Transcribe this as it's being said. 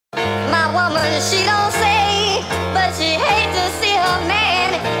she don't say, but she hates to see her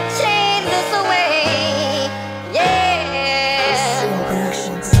man change this away. Yeah.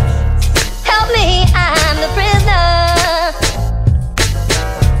 Help me, I'm the prisoner.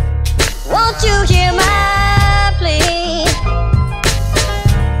 Won't you hear my plea?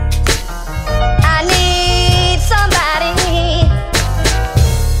 I need somebody,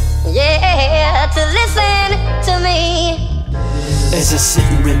 yeah, to listen to me. As I sit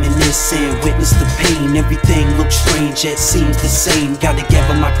and reminisce and witness the pain, everything looks strange yet seems the same. Gotta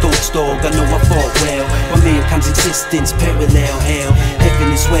gather my thoughts, dog, I know I fought well, but mankind's existence parallel hell,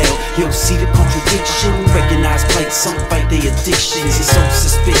 heaven as well. Yo, see the contradiction, recognize plight, some fight their addictions. It's so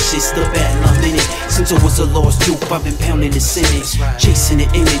suspicious, the battle I'm in it. Since I was a lost youth, I've been pounding the sentence, chasing the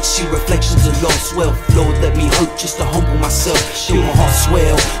image, see reflections of lost wealth. Lord, let me hurt just to humble myself, feel my heart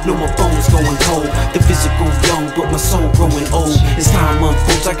swell, know my bones going cold. The physical young, but my soul growing old. As time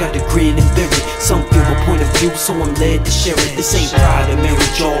unfolds, I got to grin and bear it. Some feel my point of view, so I'm led to share it. This ain't pride or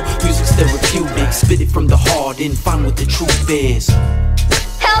marriage, y'all. Music's therapeutic. Spit it from the heart and find what the truth is.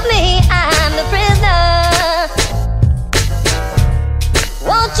 Help me, I'm the prisoner.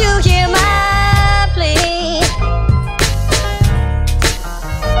 Won't you hear my plea?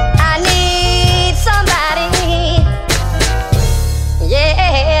 I need somebody,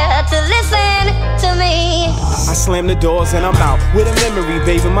 yeah, to listen to me. I slam the doors and I'm out with a memory,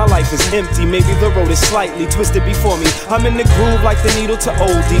 baby. My life is empty, maybe the road is slightly twisted before me. I'm in the groove like the needle to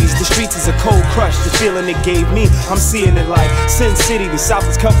oldies. The streets is a cold crush, the feeling it gave me, I'm seeing it like Sin City. The south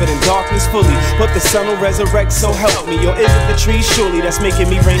is covered in darkness fully, but the sun will resurrect, so help me. Or is it the trees surely that's making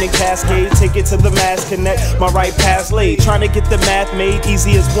me rain and cascade? Take it to the mass, connect my right paths laid. Trying to get the math made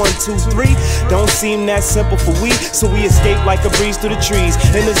easy as 1, 2, 3. Don't seem that simple for we, so we escape like a breeze through the trees.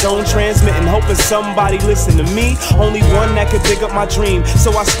 In the zone transmitting, hoping somebody listen to me. Only one that could pick up my dream,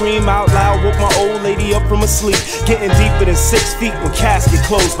 so I scream out loud, woke my old lady up from her sleep. Getting deeper than 6 feet when casket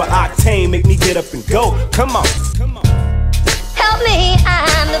closed, but Ocktane make me get up and go. Come on. Help me,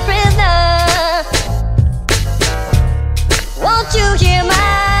 I'm the prisoner. Won't you hear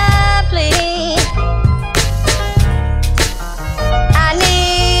my plea? I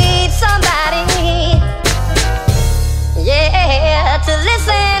need somebody, yeah, to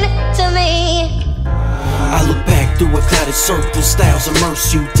listen to me. I look back through a clouded circle, styles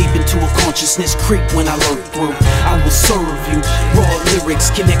immerse you deep into a consciousness creep. When I lurk through, I will serve you. Raw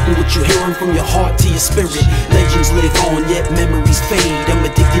lyrics connecting what you're hearing from your heart to your spirit. Legends live on, yet memories fade. I'm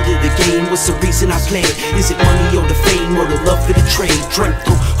addicted to the game, what's the reason I play it? Is it money or the fame or the love for the trade? Dreamt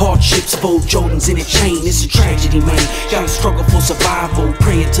through hardships, fold Jordans in a chain. It's a tragedy, man, gotta struggle for survival.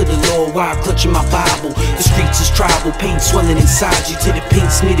 Praying to the Lord while clutching my Bible. The streets is tribal, pain swelling inside you, till the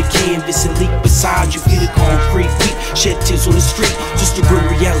paint smear the canvas and leak beside you. Feel the concrete beat, shed tears on the street. Just a grim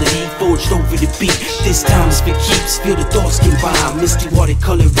reality forged over the beat. This time is for keeps, feel the thoughts combine. Misty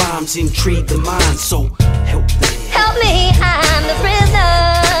watercolor rhymes intrigue the mind, so help me. Help me, I'm the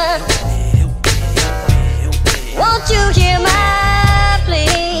prisoner. Won't you hear my